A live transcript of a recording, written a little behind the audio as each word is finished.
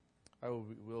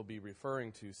will be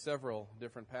referring to several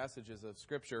different passages of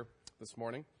Scripture this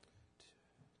morning.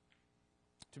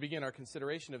 To begin our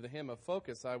consideration of the hymn of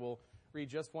focus, I will read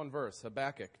just one verse,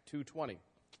 Habakkuk 2:20.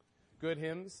 Good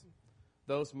hymns,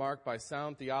 those marked by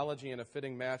sound theology and a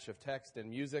fitting match of text and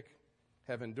music,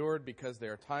 have endured because they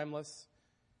are timeless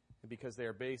and because they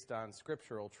are based on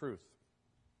scriptural truth.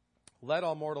 Let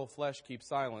all mortal flesh keep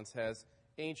silence has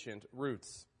ancient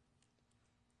roots.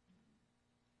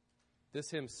 This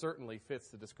hymn certainly fits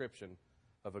the description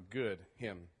of a good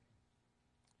hymn.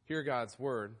 Hear God's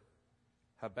word,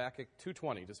 Habakkuk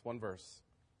 2:20, just one verse.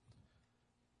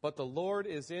 But the Lord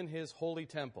is in his holy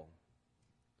temple.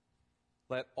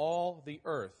 Let all the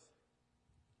earth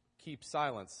keep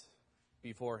silence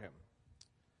before him.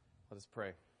 Let us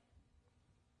pray.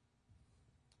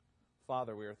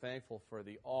 Father, we are thankful for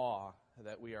the awe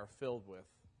that we are filled with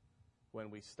when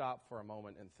we stop for a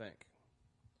moment and think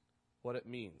what it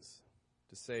means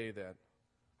to say that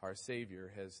our Savior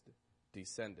has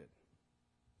descended.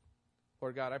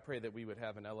 Lord God, I pray that we would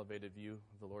have an elevated view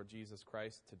of the Lord Jesus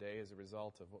Christ today as a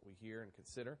result of what we hear and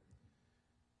consider.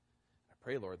 I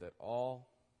pray, Lord, that all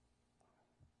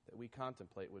that we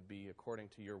contemplate would be according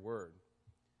to your word,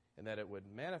 and that it would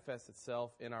manifest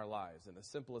itself in our lives in the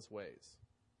simplest ways,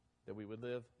 that we would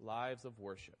live lives of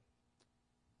worship.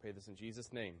 I pray this in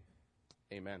Jesus' name.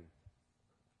 Amen.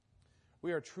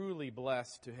 We are truly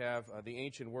blessed to have the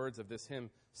ancient words of this hymn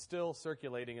still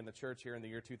circulating in the church here in the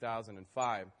year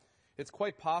 2005. It's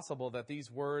quite possible that these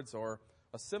words, or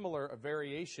a similar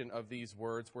variation of these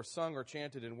words, were sung or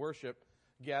chanted in worship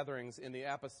gatherings in the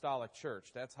apostolic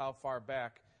church. That's how far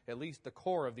back, at least the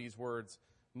core of these words,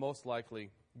 most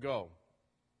likely go.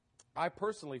 I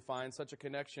personally find such a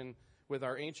connection with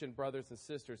our ancient brothers and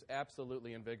sisters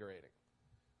absolutely invigorating.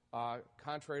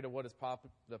 Contrary to what is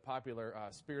the popular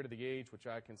spirit of the age, which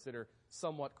I consider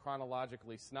somewhat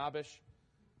chronologically snobbish,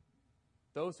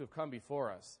 those who have come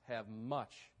before us have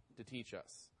much to teach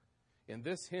us. And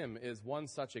this hymn is one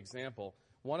such example,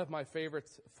 one of my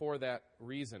favorites for that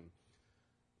reason.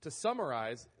 To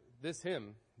summarize this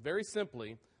hymn, very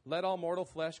simply, let all mortal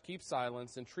flesh keep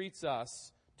silence, entreats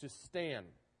us to stand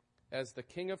as the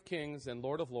King of Kings and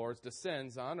Lord of Lords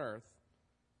descends on earth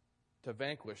to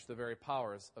vanquish the very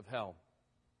powers of hell.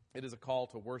 It is a call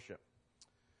to worship.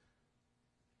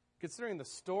 Considering the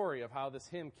story of how this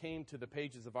hymn came to the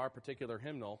pages of our particular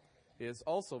hymnal is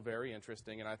also very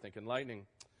interesting and I think enlightening.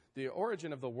 The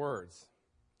origin of the words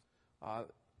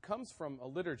comes from a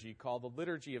liturgy called the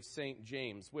Liturgy of St.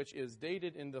 James, which is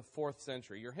dated in the 4th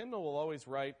century. Your hymnal will always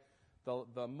write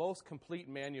the most complete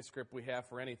manuscript we have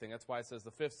for anything. That's why it says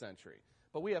the 5th century.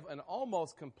 But we have an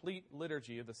almost complete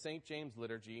liturgy of the St. James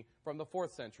liturgy from the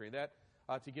 4th century. That,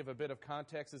 to give a bit of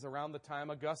context, is around the time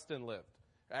Augustine lived.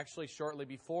 Actually, shortly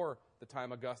before the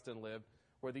time Augustine lived,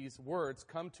 where these words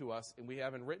come to us, and we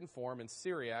have in written form in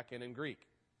Syriac and in Greek.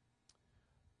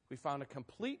 We found a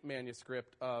complete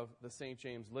manuscript of the St.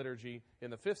 James liturgy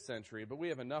in the 5th century, but we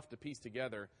have enough to piece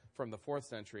together from the 4th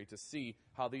century to see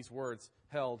how these words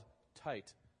held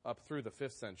tight up through the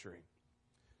 5th century.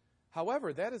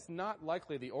 However, that is not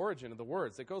likely the origin of the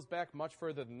words. It goes back much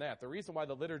further than that. The reason why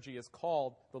the liturgy is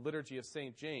called the Liturgy of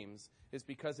St. James is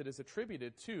because it is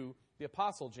attributed to the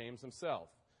Apostle James himself,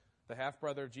 the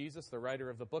half-brother of Jesus, the writer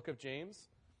of the book of James,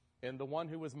 and the one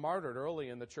who was martyred early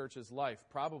in the church's life,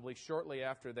 probably shortly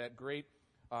after that great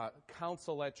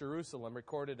council at Jerusalem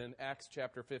recorded in Acts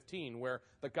chapter 15, where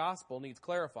the gospel needs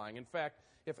clarifying. In fact,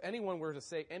 if anyone were to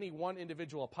say any one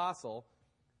individual apostle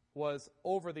was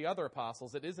over the other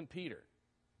apostles, it isn't Peter.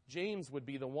 James would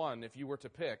be the one, if you were to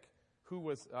pick, who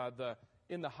was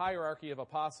in the hierarchy of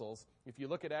apostles. If you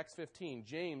look at Acts 15,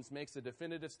 James makes a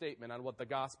definitive statement on what the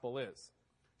gospel is.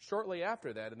 Shortly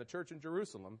after that, in the church in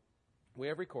Jerusalem, we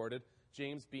have recorded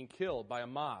James being killed by a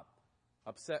mob,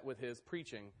 upset with his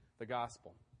preaching the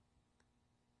gospel.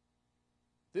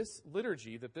 This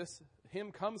liturgy that this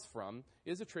hymn comes from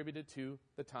is attributed to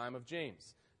the time of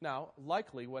James. Now,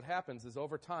 likely what happens is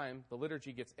over time, the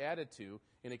liturgy gets added to,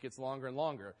 and it gets longer and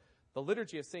longer. The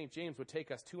Liturgy of St. James would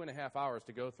take us 2.5 hours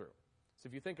to go through. So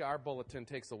if you think our bulletin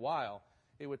takes a while,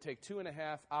 it would take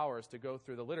 2.5 hours to go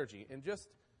through the liturgy. And just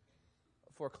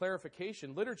for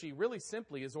clarification, liturgy really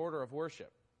simply is order of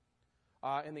worship.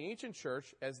 In the ancient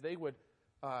church, as they would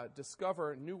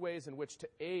discover new ways in which to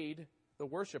aid the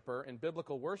worshiper in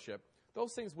biblical worship,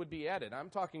 those things would be added. I'm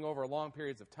talking over long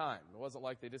periods of time. It wasn't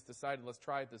like they just decided, let's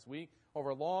try it this week. Over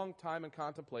a long time in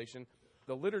contemplation,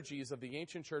 the liturgies of the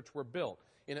ancient church were built.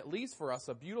 And it leaves for us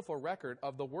a beautiful record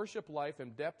of the worship life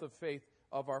and depth of faith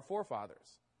of our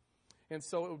forefathers. And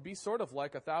so it would be sort of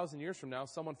like 1,000 years from now,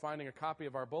 someone finding a copy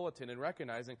of our bulletin and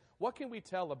recognizing, what can we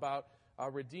tell about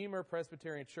Redeemer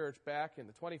Presbyterian Church back in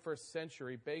the 21st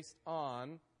century based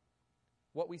on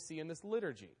what we see in this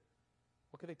liturgy?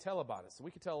 What could they tell about us? We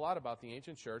could tell a lot about the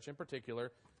ancient church, in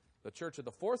particular the church of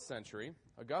the 4th century,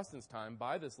 Augustine's time,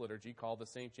 by this liturgy called the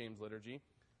St. James Liturgy,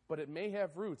 but it may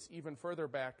have roots even further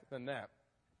back than that,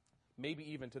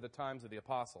 maybe even to the times of the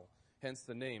apostle, hence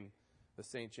the name, the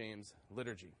St. James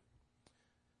Liturgy.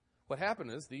 What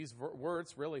happened is these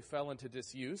words really fell into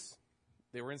disuse.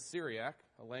 They were in Syriac,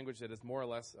 a language that is more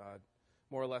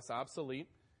or less obsolete,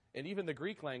 and even the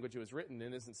Greek language it was written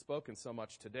in isn't spoken so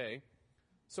much today.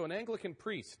 So an Anglican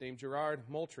priest named Gerard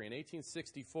Moultrie in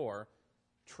 1864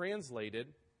 translated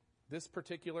this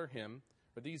particular hymn,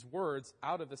 or these words,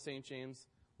 out of the St. James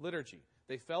Liturgy.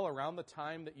 They fell around the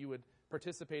time that you would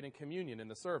participate in communion in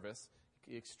the service.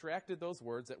 He extracted those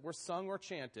words that were sung or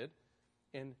chanted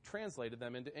and translated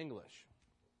them into English.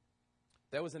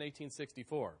 That was in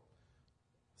 1864.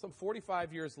 Some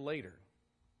 45 years later,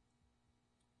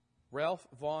 Ralph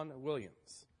Vaughan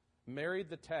Williams married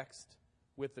the text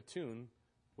with the tune,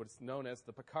 what's known as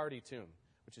the Picardy tune,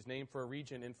 which is named for a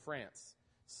region in France.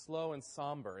 Slow and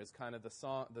somber is kind of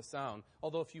the sound.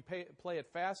 Although if you play it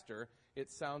faster,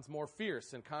 it sounds more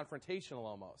fierce and confrontational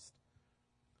almost.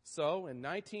 So in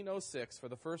 1906, for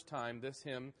the first time, this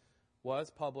hymn was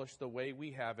published the way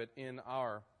we have it in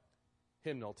our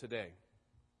hymnal today.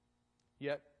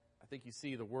 Yet, I think you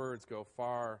see the words go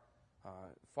far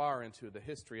into the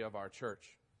history of our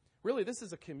church. Really, this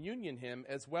is a communion hymn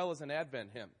as well as an Advent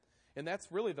hymn. And that's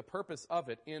really the purpose of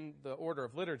it in the order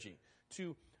of liturgy,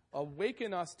 to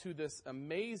awaken us to this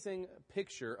amazing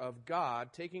picture of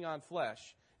God taking on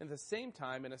flesh, and at the same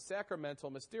time, in a sacramental,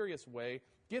 mysterious way,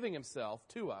 giving himself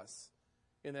to us,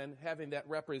 and then having that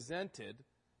represented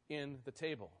in the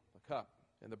table, the cup,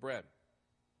 and the bread.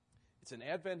 It's an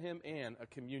Advent hymn and a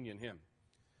communion hymn.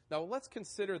 Now, let's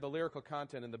consider the lyrical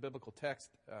content and the biblical text,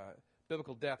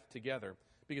 biblical depth together,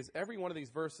 because every one of these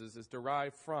verses is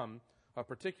derived from a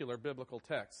particular biblical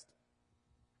text.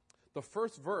 The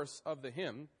first verse of the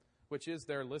hymn, which is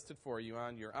there listed for you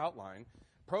on your outline,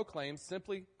 proclaims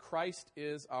simply, Christ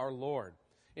is our Lord.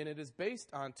 And it is based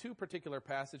on two particular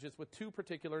passages with two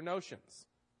particular notions.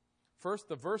 First,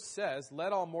 the verse says,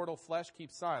 let all mortal flesh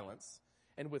keep silence,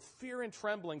 and with fear and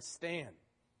trembling stand.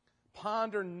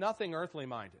 Ponder nothing earthly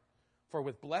minded. For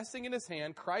with blessing in his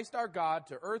hand, Christ our God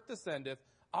to earth descendeth,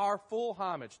 our full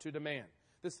homage to demand.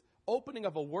 This opening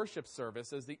of a worship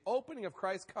service is the opening of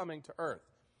Christ coming to earth.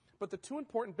 But the two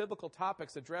important biblical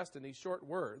topics addressed in these short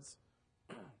words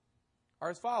are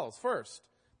as follows. First,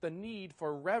 the need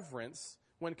for reverence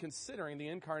when considering the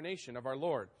incarnation of our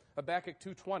Lord. Habakkuk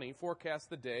 2:20 forecasts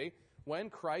the day when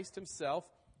Christ himself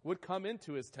would come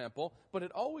into his temple, but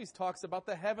it always talks about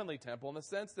the heavenly temple in the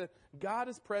sense that God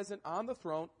is present on the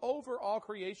throne over all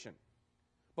creation.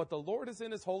 But the Lord is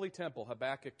in his holy temple,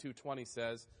 Habakkuk 2:20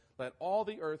 says, let all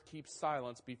the earth keep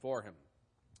silence before him.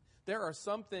 There are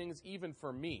some things, even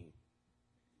for me,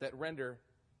 that render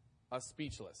us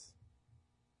speechless.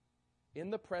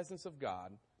 In the presence of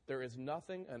God, there is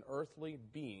nothing an earthly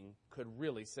being could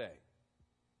really say.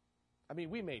 I mean,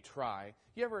 we may try.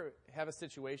 You ever have a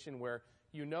situation where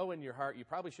you know in your heart you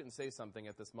probably shouldn't say something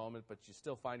at this moment, but you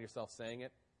still find yourself saying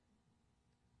it?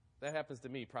 That happens to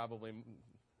me probably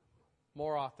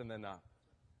more often than not.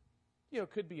 You know,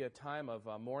 it could be a time of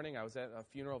mourning. I was at a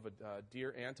funeral of a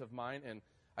dear aunt of mine, and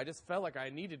I just felt like I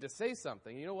needed to say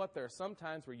something. You know what? There are some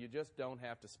times where you just don't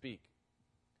have to speak.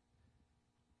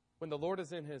 When the Lord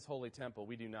is in his holy temple,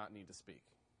 we do not need to speak.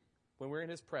 When we're in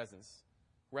his presence,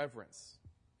 reverence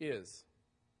is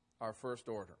our first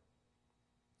order.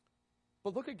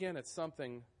 But look again at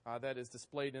something that is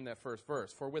displayed in that first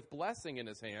verse. For with blessing in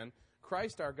his hand,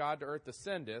 Christ our God to earth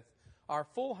descendeth, our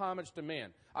full homage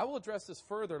demand. I will address this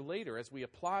further later as we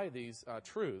apply these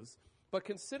truths, but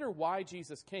consider why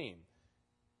Jesus came.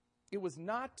 It was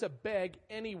not to beg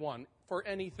anyone for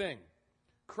anything.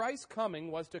 Christ's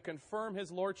coming was to confirm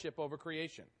his lordship over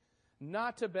creation,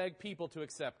 not to beg people to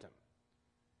accept him.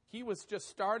 He was just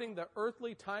starting the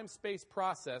earthly time-space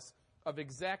process of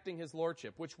exacting his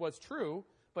lordship, which was true,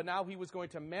 but now he was going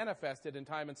to manifest it in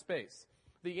time and space.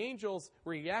 The angel's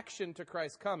reaction to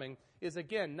Christ's coming is,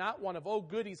 again, not one of, oh,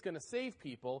 good, he's going to save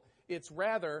people. It's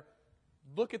rather,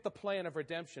 look at the plan of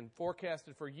redemption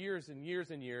forecasted for years and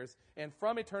years and years, and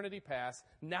from eternity past,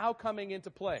 now coming into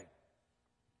play.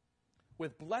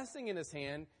 With blessing in his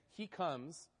hand, he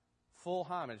comes full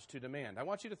homage to demand. I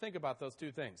want you to think about those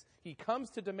two things. He comes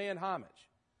to demand homage.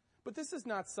 But this is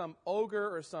not some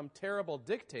ogre or some terrible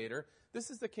dictator.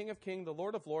 This is the King of Kings, the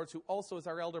Lord of Lords, who also is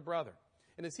our elder brother.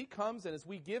 And as he comes and as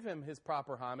we give him his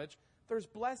proper homage, there's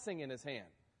blessing in his hand.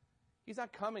 He's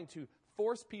not coming to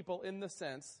force people in the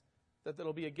sense that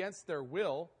it'll be against their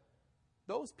will.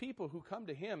 Those people who come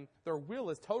to him, their will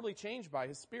is totally changed by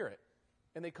his Spirit,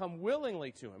 and they come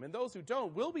willingly to him. And those who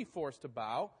don't will be forced to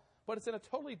bow, but it's in a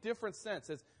totally different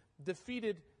sense, as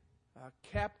defeated,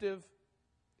 captive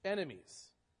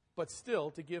enemies, but still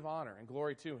to give honor and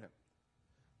glory to him.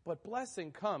 But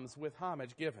blessing comes with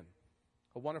homage given.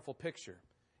 A wonderful picture.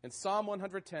 And Psalm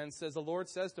 110 says, the Lord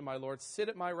says to my Lord, sit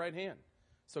at my right hand.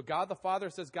 So God the Father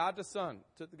says, God the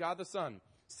Son,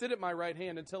 sit at my right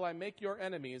hand until I make your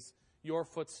enemies your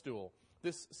footstool.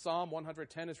 This Psalm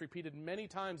 110 is repeated many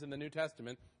times in the New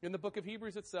Testament, in the book of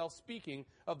Hebrews itself, speaking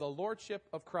of the lordship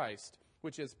of Christ,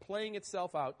 which is playing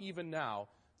itself out even now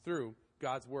through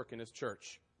God's work in his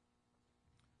church.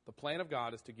 The plan of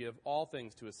God is to give all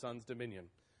things to his Son's dominion.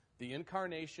 The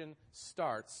incarnation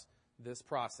starts this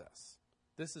process.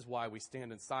 This is why we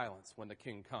stand in silence when the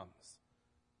King comes.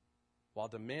 While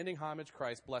demanding homage,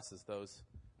 Christ blesses those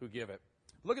who give it.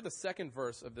 Look at the second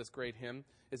verse of this great hymn,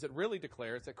 as it really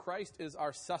declares that Christ is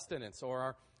our sustenance, or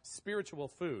our spiritual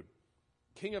food.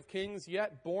 King of kings,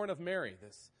 yet born of Mary.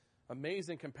 This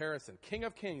amazing comparison. King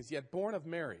of kings, yet born of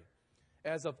Mary.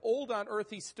 As of old on earth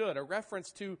he stood, a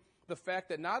reference to the fact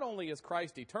that not only is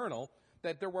Christ eternal,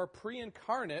 that there were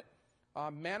pre-incarnate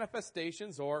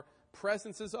manifestations or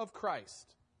presences of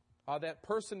Christ. That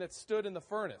person that stood in the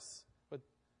furnace with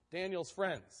Daniel's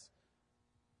friends.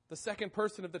 The second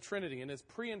person of the Trinity in his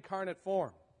pre-incarnate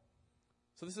form.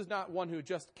 So this is not one who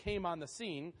just came on the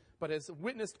scene, but has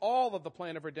witnessed all of the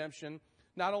plan of redemption,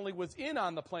 not only was in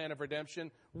on the plan of redemption,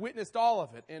 witnessed all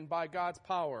of it, and by God's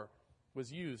power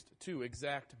was used to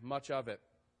exact much of it.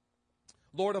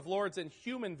 Lord of lords in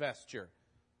human vesture.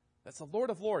 That's the Lord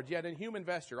of lords, yet in human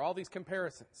vesture. All these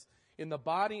comparisons. In the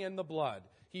body and the blood,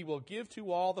 he will give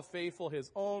to all the faithful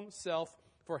his own self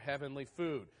for heavenly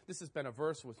food. This has been a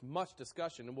verse with much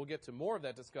discussion, and we'll get to more of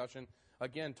that discussion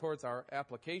again towards our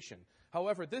application.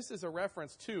 However, this is a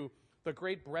reference to the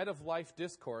great bread of life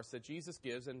discourse that Jesus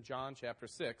gives in John chapter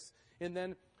 6, and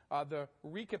then the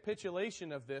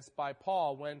recapitulation of this by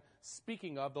Paul when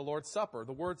speaking of the Lord's Supper,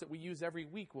 the words that we use every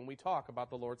week when we talk about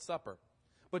the Lord's Supper.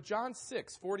 But John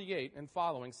 6:48 and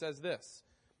following says this,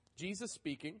 Jesus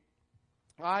speaking,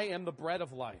 I am the bread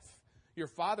of life. Your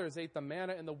fathers ate the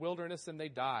manna in the wilderness and they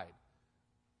died.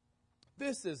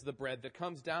 This is the bread that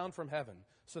comes down from heaven,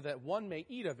 so that one may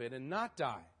eat of it and not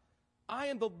die. I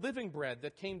am the living bread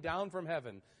that came down from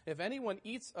heaven. If anyone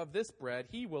eats of this bread,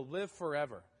 he will live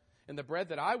forever. And the bread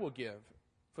that I will give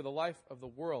for the life of the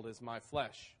world is my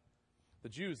flesh. The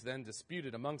Jews then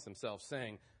disputed amongst themselves,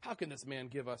 saying, how can this man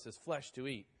give us his flesh to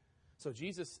eat? So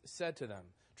Jesus said to them,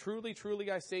 truly,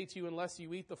 truly, I say to you, unless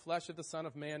you eat the flesh of the Son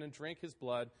of Man and drink his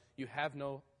blood, you have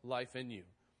no life in you.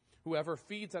 Whoever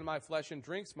feeds on my flesh and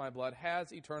drinks my blood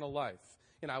has eternal life,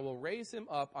 and I will raise him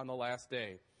up on the last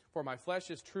day. For my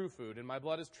flesh is true food, and my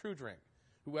blood is true drink.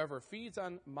 Whoever feeds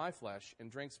on my flesh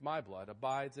and drinks my blood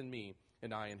abides in me,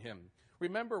 and I in him.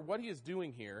 Remember, what he is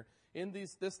doing here in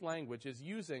this language is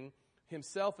using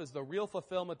himself as the real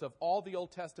fulfillment of all the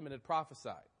Old Testament had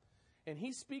prophesied. And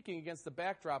he's speaking against the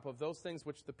backdrop of those things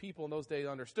which the people in those days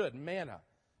understood. Manna,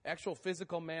 actual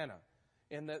physical manna.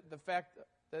 And the fact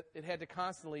that it had to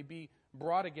constantly be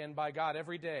brought again by God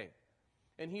every day.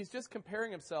 And he's just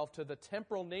comparing himself to the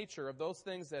temporal nature of those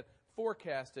things that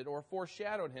forecasted or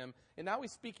foreshadowed him. And now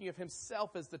he's speaking of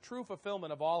himself as the true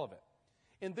fulfillment of all of it.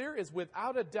 And there is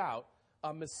without a doubt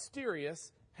a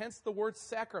mysterious, hence the word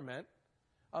sacrament,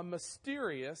 a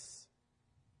mysterious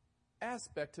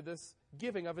aspect to this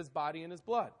giving of his body and his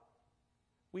blood.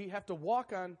 We have to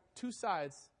walk on two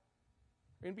sides,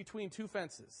 in between two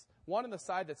fences. One on the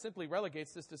side that simply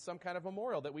relegates this to some kind of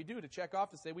memorial that we do to check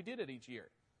off to say we did it each year.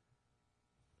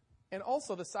 And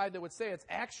also the side that would say it's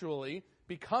actually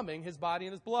becoming his body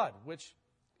and his blood, which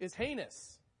is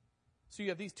heinous. So you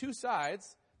have these two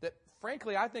sides that,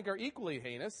 frankly, I think are equally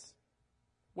heinous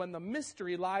when the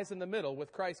mystery lies in the middle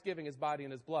with Christ giving his body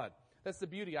and his blood. That's the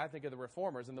beauty, I think, of the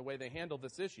Reformers and the way they handled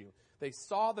this issue. They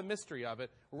saw the mystery of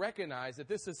it, recognized that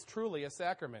this is truly a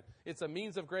sacrament. It's a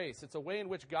means of grace. It's a way in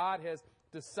which God has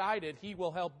decided he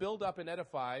will help build up and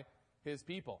edify his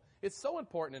people. It's so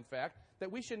important, in fact,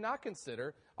 that we should not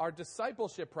consider our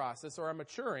discipleship process or our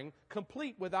maturing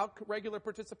complete without regular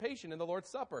participation in the Lord's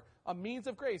Supper, a means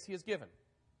of grace he has given.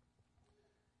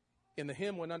 In the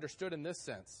hymn, when understood in this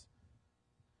sense,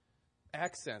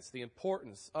 accents the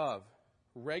importance of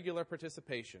regular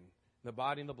participation in the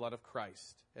body and the blood of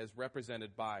Christ as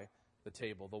represented by the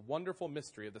table, the wonderful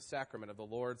mystery of the sacrament of the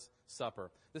Lord's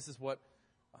Supper. This is what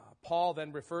Paul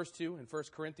then refers to in 1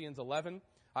 Corinthians 11.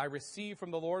 I received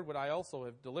from the Lord what I also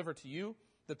have delivered to you,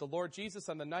 that the Lord Jesus,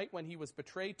 on the night when he was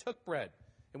betrayed, took bread.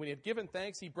 And when he had given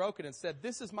thanks, he broke it and said,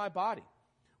 "This is my body,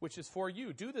 which is for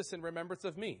you. Do this in remembrance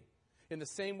of me." In the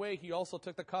same way, he also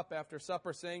took the cup after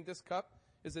supper, saying, "This cup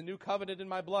is a new covenant in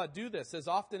my blood. Do this as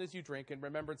often as you drink in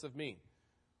remembrance of me.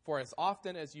 For as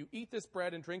often as you eat this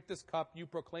bread and drink this cup, you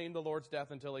proclaim the Lord's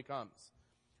death until he comes.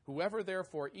 Whoever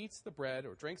therefore eats the bread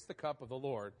or drinks the cup of the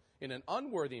Lord in an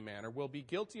unworthy manner will be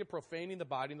guilty of profaning the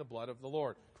body and the blood of the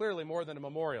Lord." Clearly more than a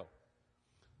memorial.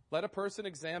 "Let a person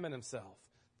examine himself.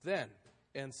 Then,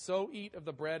 and so eat of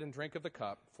the bread and drink of the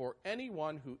cup. For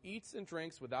anyone who eats and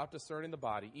drinks without discerning the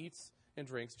body eats and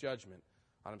drinks judgment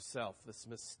on himself." This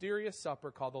mysterious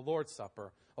supper called the Lord's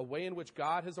Supper, a way in which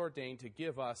God has ordained to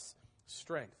give us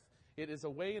strength. It is a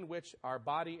way in which our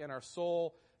body and our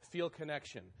soul feel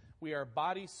connection. We are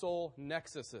body-soul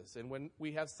nexuses, and when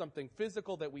we have something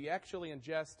physical that we actually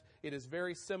ingest, it is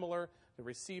very similar to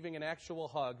receiving an actual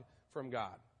hug from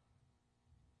God.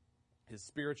 His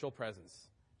spiritual presence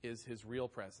is his real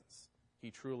presence.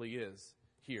 He truly is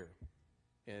here,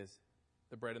 as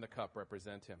the bread and the cup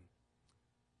represent him.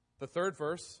 The third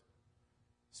verse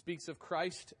speaks of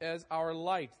Christ as our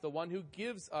light, the one who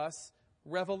gives us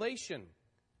revelation.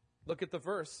 Look at the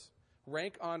verse.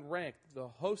 "Rank on rank, the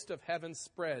host of heaven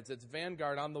spreads its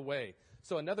vanguard on the way."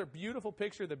 So another beautiful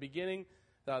picture, the beginning,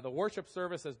 the worship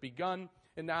service has begun,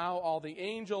 and now all the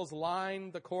angels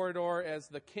line the corridor as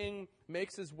the king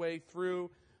makes his way through.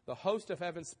 The host of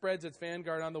heaven spreads its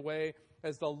vanguard on the way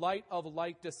as the light of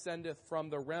light descendeth from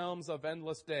the realms of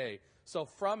endless day. So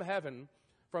from heaven,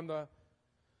 from the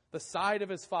side of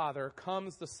his Father,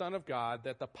 comes the Son of God,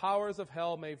 that the powers of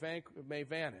hell may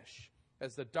vanish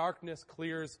as the darkness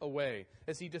clears away.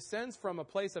 As he descends from a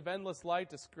place of endless light,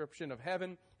 description of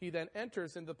heaven, he then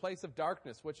enters into the place of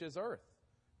darkness, which is earth,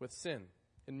 with sin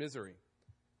and misery.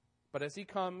 But as he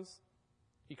comes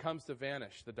to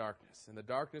vanish the darkness, and the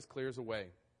darkness clears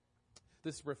away.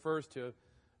 This refers to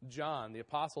John, the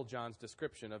Apostle John's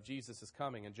description of Jesus'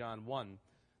 coming in John 1.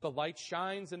 "The light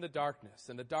shines in the darkness,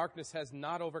 and the darkness has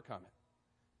not overcome it.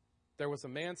 There was a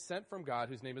man sent from God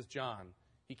whose name is John.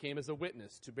 He came as a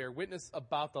witness, to bear witness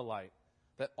about the light,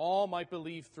 that all might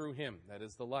believe through him," that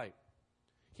is the light.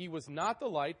 "He was not the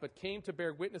light, but came to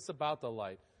bear witness about the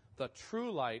light. The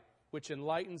true light, which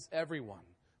enlightens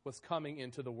everyone, was coming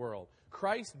into the world."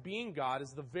 Christ, being God,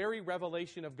 is the very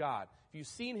revelation of God. If you've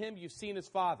seen him, you've seen his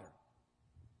Father.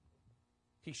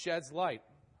 He sheds light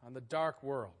on the dark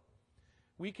world.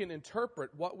 We can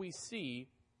interpret what we see,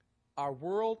 our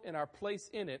world and our place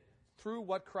in it, through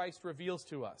what Christ reveals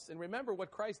to us. And remember,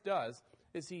 what Christ does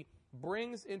is he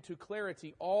brings into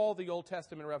clarity all the Old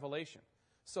Testament revelation.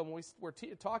 So when we're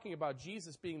talking about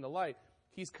Jesus being the light,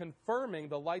 he's confirming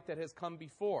the light that has come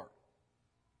before.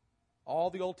 All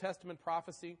the Old Testament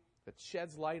prophecy that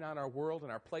sheds light on our world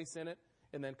and our place in it,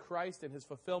 and then Christ and his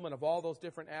fulfillment of all those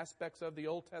different aspects of the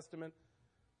Old Testament.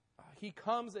 He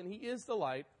comes and he is the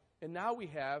light, and now we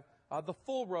have the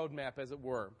full roadmap, as it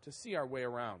were, to see our way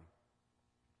around.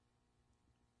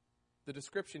 The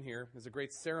description here is a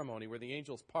great ceremony where the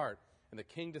angels part and the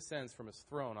king descends from his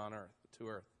throne on earth to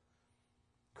earth.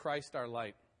 Christ our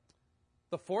light.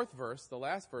 The fourth verse, the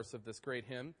last verse of this great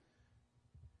hymn,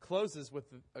 closes with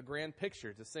a grand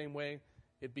picture, the same way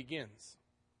it begins.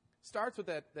 Starts with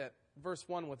that verse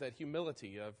 1 with that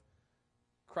humility of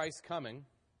Christ coming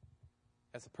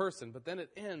as a person, but then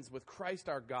it ends with Christ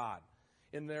our God.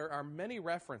 And there are many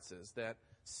references that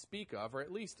speak of, or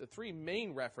at least three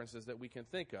main references that we can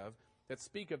think of, that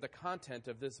speak of the content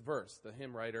of this verse, the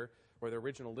hymn writer or the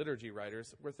original liturgy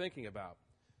writers were thinking about.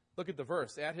 Look at the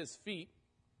verse. "At his feet,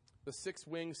 the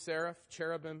six-winged seraph,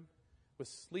 cherubim, with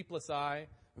sleepless eye,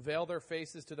 veil their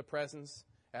faces to the presence,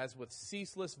 as with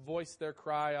ceaseless voice their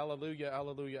cry, Alleluia,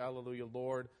 Alleluia, Alleluia,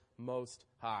 Lord Most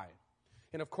High."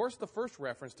 And of course, the first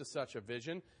reference to such a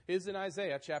vision is in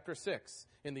Isaiah chapter 6.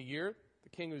 "In the year the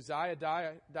king Uzziah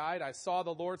died, I saw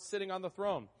the Lord sitting on the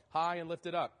throne, high and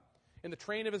lifted up. And the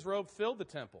train of his robe filled the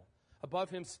temple.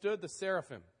 Above him stood the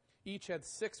seraphim. Each had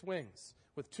 6 wings.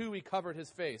 With 2 he covered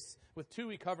his face. With 2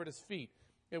 he covered his feet.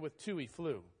 And with 2 he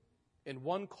flew. And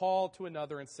one called to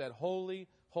another and said, Holy,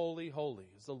 holy, holy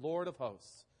is the Lord of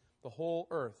hosts. The whole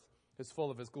earth is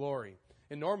full of his glory."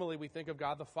 And normally we think of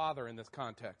God the Father in this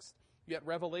context. Yet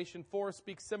Revelation 4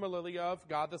 speaks similarly of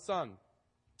God the Son.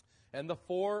 "And the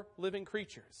 4 living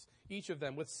creatures, each of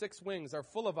them with 6 wings, are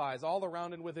full of eyes all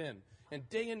around and within. And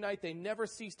day and night they never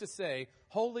cease to say,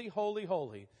 Holy, holy,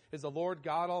 holy is the Lord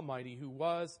God Almighty, who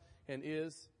was and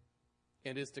is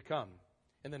to come."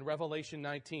 And then Revelation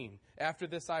 19. "After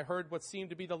this I heard what seemed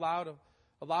to be a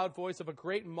loud voice of a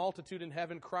great multitude in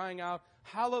heaven crying out,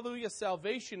 Hallelujah,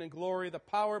 salvation and glory, the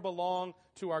power belong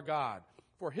to our God.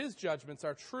 for his judgments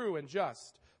are true and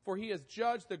just. For he has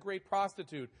judged the great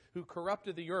prostitute who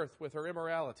corrupted the earth with her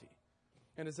immorality,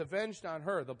 and has avenged on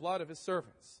her the blood of his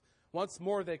servants. Once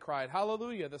more they cried,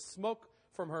 Hallelujah! The smoke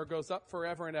from her goes up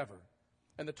forever and ever.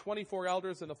 And the 24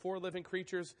 elders and the 4 living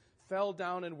creatures fell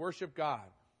down and worshiped God,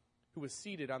 who was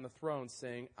seated on the throne,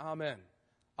 saying, Amen,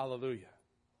 Alleluia.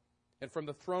 And from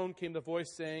the throne came the voice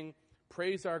saying,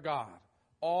 Praise our God,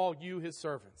 all you his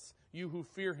servants, you who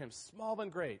fear him, small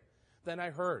and great. Then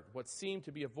I heard what seemed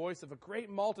to be a voice of a great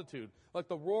multitude, like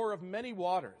the roar of many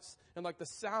waters, and like the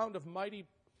sound of mighty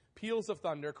peals of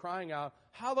thunder, crying out,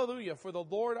 Hallelujah, for the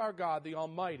Lord our God, the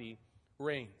Almighty,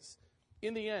 reigns.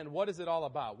 In the end, what is it all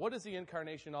about? What is the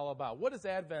incarnation all about? What is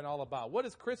Advent all about? What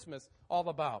is Christmas all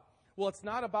about? Well, it's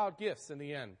not about gifts in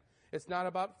the end. It's not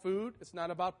about food. It's not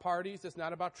about parties. It's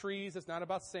not about trees. It's not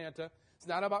about Santa. It's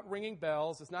not about ringing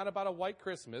bells. It's not about a white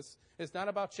Christmas. It's not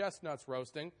about chestnuts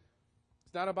roasting.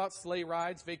 It's not about sleigh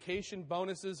rides, vacation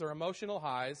bonuses, or emotional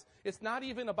highs. It's not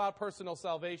even about personal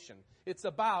salvation. It's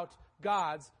about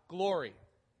God's glory.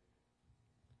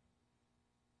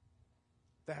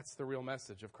 That's the real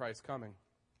message of Christ's coming.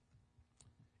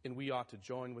 And we ought to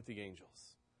join with the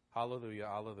angels. Hallelujah,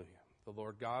 hallelujah. The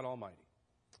Lord God Almighty.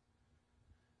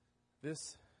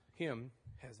 This hymn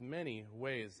has many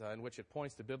ways in which it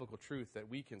points to biblical truth that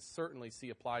we can certainly see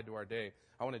applied to our day.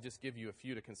 I want to just give you a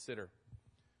few to consider.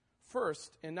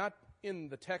 First, and not in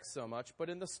the text so much, but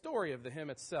in the story of the hymn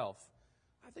itself,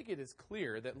 I think it is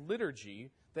clear that liturgy,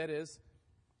 that is,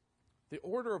 the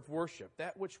order of worship,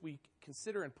 that which we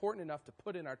consider important enough to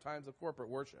put in our times of corporate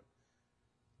worship,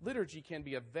 liturgy can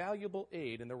be a valuable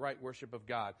aid in the right worship of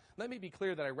God. Let me be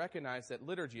clear that I recognize that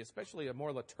liturgy, especially a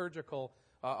more liturgical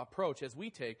approach as we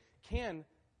take, can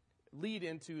lead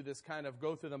into this kind of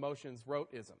go-through-the-motions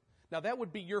roteism. Now, that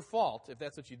would be your fault if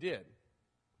that's what you did.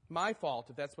 My fault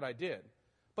if that's what I did.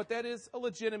 But that is a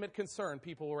legitimate concern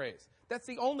people raise. That's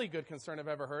the only good concern I've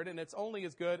ever heard, and it's only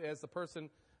as good as the person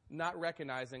not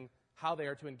recognizing how they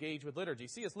are to engage with liturgy.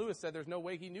 C.S. Lewis said there's no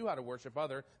way he knew how to worship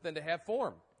other than to have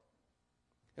form.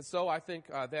 And so I think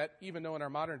that even though in our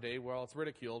modern day, well, it's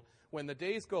ridiculed, when the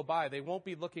days go by, they won't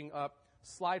be looking up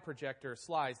slide projector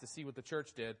slides to see what the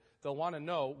church did. They'll want to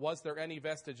know, was there any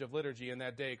vestige of liturgy in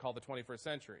that day called the 21st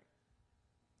century?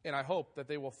 And I hope that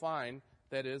they will find,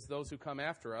 that is, those who come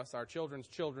after us, our children's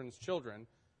children's children,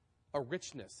 a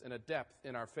richness and a depth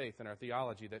in our faith and our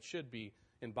theology that should be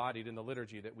embodied in the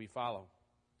liturgy that we follow.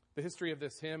 The history of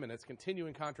this hymn and its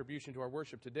continuing contribution to our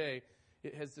worship today,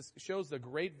 shows the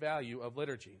great value of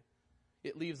liturgy.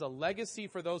 It leaves a legacy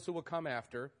for those who will come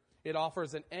after. It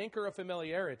offers an anchor of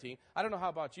familiarity. I don't know how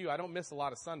about you. I don't miss a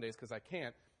lot of Sundays because I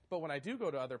can't. But when I do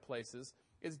go to other places,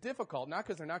 it's difficult, not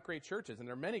because they're not great churches, and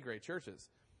there are many great churches,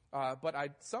 but I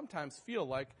sometimes feel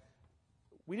like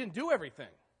we didn't do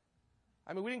everything.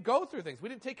 I mean, we didn't go through things. We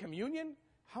didn't take communion.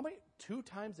 How many? 2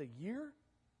 times a year?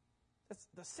 That's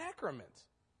the sacrament.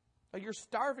 You're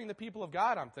starving the people of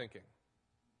God, I'm thinking.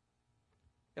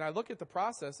 And I look at the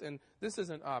process, and this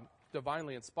isn't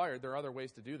divinely inspired. There are other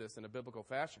ways to do this in a biblical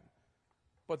fashion.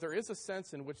 But there is a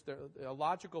sense in which a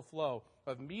logical flow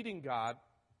of meeting God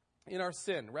in our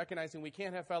sin, recognizing we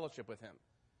can't have fellowship with him,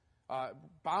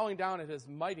 bowing down at his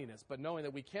mightiness, but knowing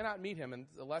that we cannot meet him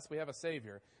unless we have a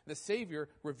Savior. The Savior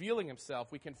revealing himself,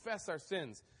 we confess our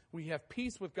sins. We have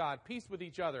peace with God, peace with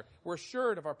each other. We're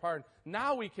assured of our pardon.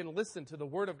 Now we can listen to the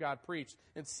Word of God preached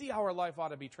and see how our life ought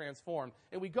to be transformed.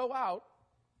 And we go out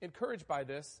encouraged by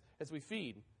this as we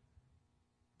feed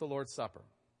the Lord's Supper.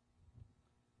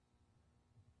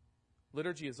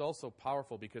 Liturgy is also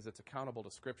powerful because it's accountable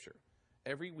to Scripture.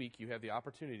 Every week you have the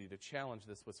opportunity to challenge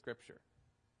this with Scripture.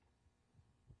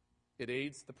 It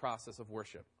aids the process of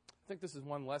worship. I think this is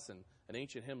one lesson an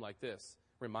ancient hymn like this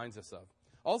reminds us of.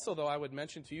 Also, though, I would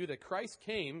mention to you that Christ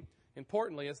came,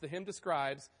 importantly, as the hymn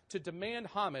describes, to demand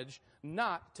homage,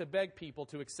 not to beg people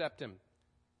to accept him.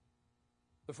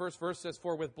 The first verse says,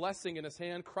 For with blessing in his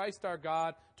hand, Christ our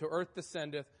God to earth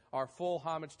descendeth, our full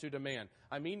homage to demand.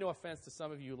 I mean no offense to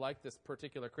some of you who like this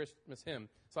particular Christmas hymn,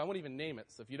 so I won't even name it.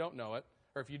 So if you don't know it,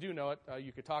 or if you do know it,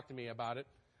 you could talk to me about it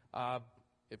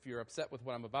if you're upset with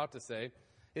what I'm about to say.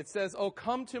 It says, Oh,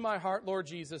 come to my heart, Lord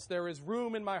Jesus. There is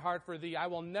room in my heart for thee. I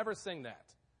will never sing that.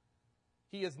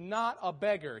 He is not a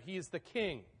beggar. He is the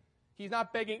king. He's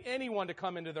not begging anyone to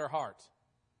come into their heart.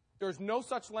 There's no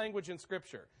such language in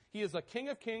Scripture. He is a King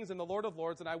of kings and the Lord of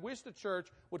lords, and I wish the church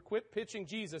would quit pitching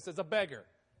Jesus as a beggar.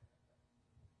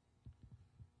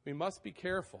 We must be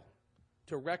careful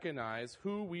to recognize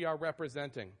who we are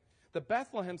representing. The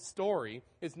Bethlehem story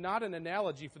is not an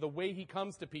analogy for the way he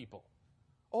comes to people.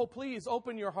 Oh, please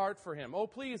open your heart for him. Oh,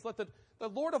 please let The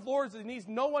Lord of Lords needs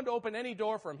no one to open any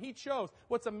door for him. He chose.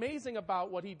 What's amazing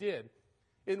about what he did,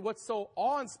 and what's so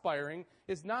awe-inspiring,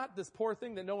 is not this poor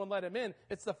thing that no one let him in.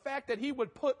 It's the fact that he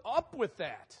would put up with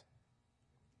that.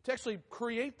 To actually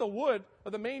create the wood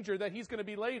of the manger that he's going to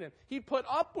be laid in. He put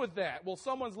up with that while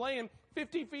someone's laying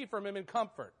 50 feet from him in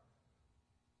comfort.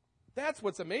 That's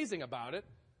what's amazing about it.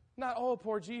 Not, oh,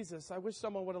 poor Jesus, I wish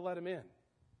someone would have let him in.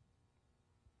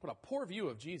 What a poor view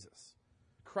of Jesus.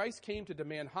 Christ came to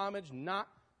demand homage, not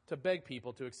to beg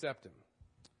people to accept him.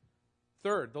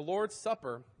 Third, the Lord's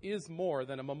Supper is more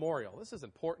than a memorial. This is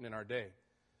important in our day.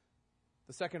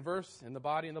 The second verse, in the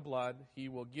body and the blood, he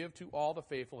will give to all the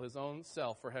faithful his own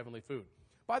self for heavenly food.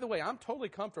 By the way, I'm totally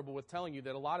comfortable with telling you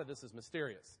that a lot of this is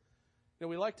mysterious.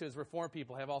 We like to, as Reformed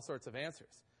people, have all sorts of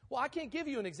answers. Well, I can't give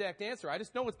you an exact answer. I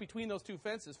just know what's between those two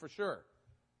fences for sure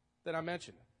that I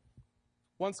mentioned.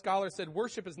 One scholar said,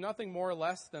 worship is nothing more or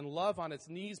less than love on its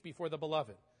knees before the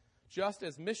beloved, just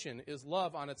as mission is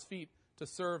love on its feet to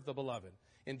serve the beloved.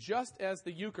 And just as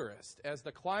the Eucharist, as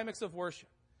the climax of worship,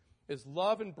 is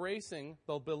love embracing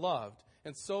the beloved,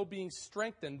 and so being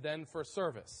strengthened then for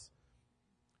service.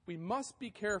 We must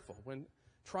be careful when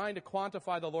trying to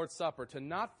quantify the Lord's Supper to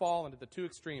not fall into the two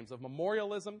extremes of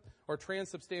memorialism or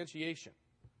transubstantiation.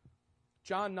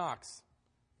 John Knox,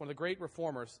 one of the great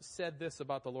reformers, said this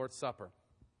about the Lord's Supper.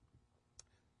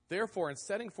 Therefore, in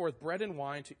setting forth bread and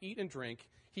wine to eat and drink,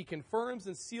 he confirms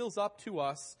and seals up to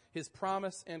us his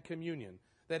promise and communion.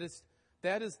 That is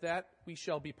that we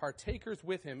shall be partakers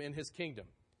with him in his kingdom.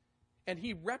 And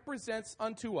he represents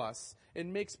unto us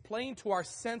and makes plain to our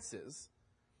senses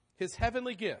his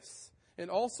heavenly gifts, and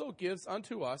also gives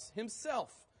unto us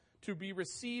himself to be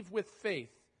received with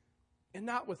faith, and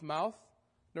not with mouth,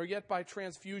 nor yet by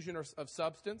transfusion of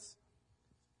substance,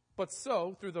 but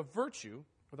so through the virtue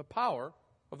or the power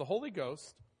of the Holy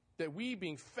Ghost, that we,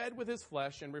 being fed with his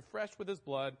flesh and refreshed with his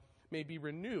blood, may be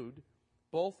renewed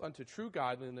both unto true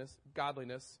godliness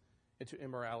and to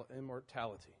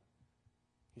immortality.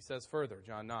 He says further,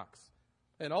 John Knox,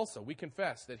 and also we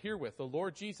confess that herewith the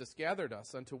Lord Jesus gathered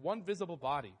us unto one visible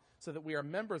body, so that we are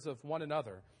members of one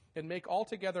another, and make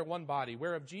altogether one body,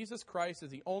 whereof Jesus Christ is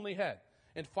the only head.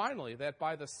 And finally, that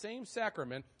by the same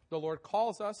sacrament the Lord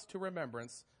calls us to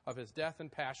remembrance of his death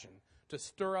and passion, to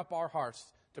stir up our hearts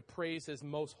to praise his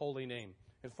most holy name.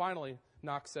 And finally,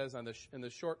 Knox says in the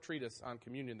short treatise on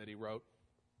communion that he wrote,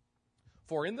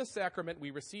 for in the sacrament we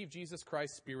receive Jesus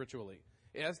Christ spiritually,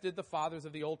 as did the fathers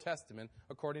of the Old Testament,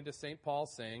 according to St. Paul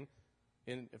saying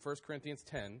in 1 Corinthians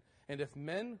 10, and if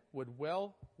men would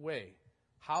well weigh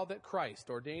how that Christ,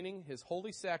 ordaining his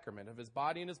holy sacrament of his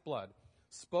body and his blood,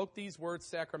 spoke these words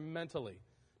sacramentally,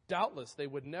 doubtless they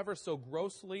would never so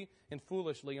grossly and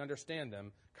foolishly understand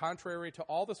them, contrary to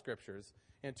all the scriptures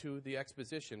and to the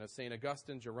exposition of St.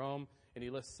 Augustine, Jerome, and he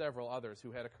lists several others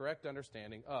who had a correct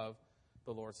understanding of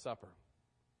the Lord's Supper.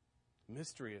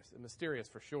 Mysterious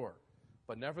for sure,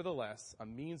 but nevertheless a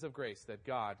means of grace that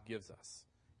God gives us,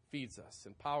 feeds us,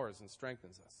 empowers and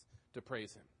strengthens us to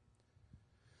praise him.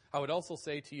 I would also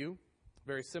say to you,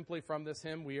 very simply from this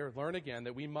hymn, we learn again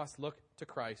that we must look to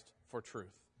Christ for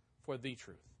truth, for the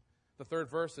truth. The third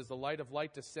verse is the light of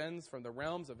light descends from the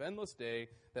realms of endless day,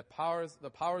 that the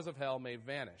powers of hell may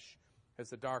vanish as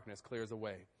the darkness clears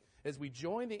away. As we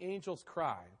join the angel's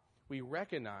cry, we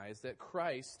recognize that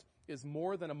Christ is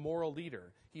more than a moral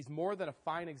leader. He's more than a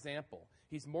fine example.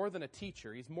 He's more than a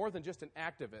teacher. He's more than just an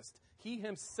activist. He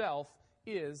himself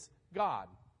is God.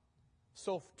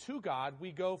 So to God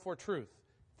we go for truth,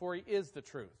 for he is the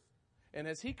truth. And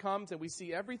as he comes and we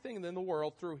see everything in the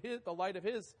world through the light of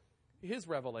his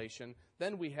revelation,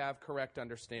 then we have correct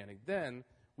understanding. Then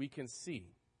we can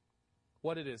see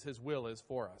what it is his will is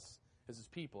for us, as his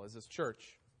people, as his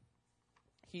church.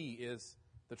 He is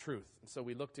the truth. And so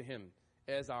we look to him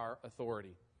as our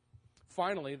authority.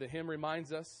 Finally, the hymn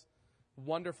reminds us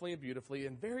wonderfully and beautifully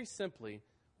and very simply,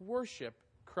 worship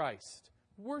Christ.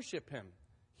 Worship him.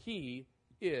 He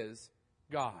is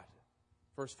God.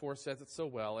 Verse 4 says it so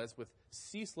well, as with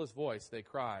ceaseless voice they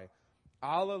cry,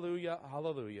 Alleluia,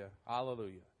 alleluia,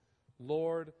 alleluia.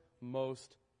 Lord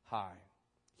Most High.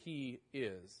 He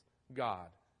is God.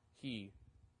 He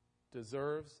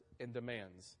deserves and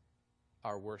demands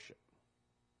our worship.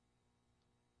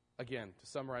 Again, to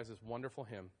summarize this wonderful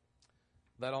hymn,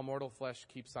 let all mortal flesh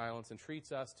keep silence,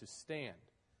 entreats us to stand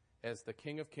as the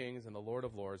King of Kings and the Lord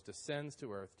of Lords descends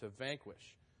to earth to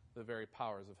vanquish the very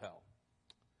powers of hell.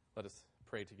 Let us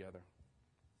pray together.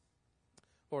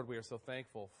 Lord, we are so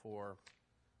thankful for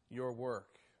your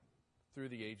work through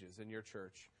the ages in your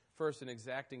church. First, in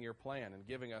exacting your plan and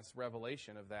giving us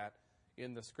revelation of that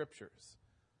in the scriptures,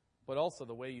 but also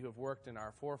the way you have worked in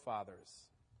our forefathers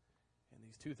and in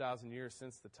these 2,000 years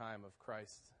since the time of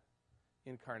Christ's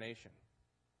incarnation,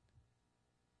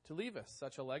 to leave us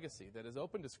such a legacy that is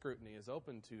open to scrutiny, is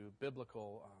open to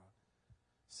biblical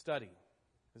study,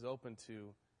 is open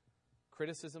to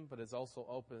criticism, but is also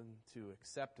open to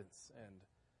acceptance and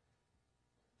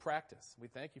practice. We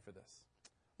thank you for this.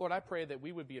 Lord, I pray that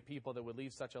we would be a people that would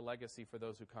leave such a legacy for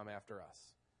those who come after us.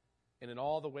 And in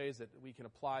all the ways that we can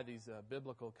apply these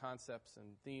biblical concepts and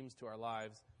themes to our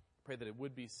lives, pray that it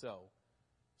would be so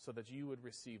that you would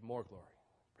receive more glory.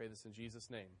 Pray this in Jesus'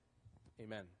 name.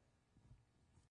 Amen.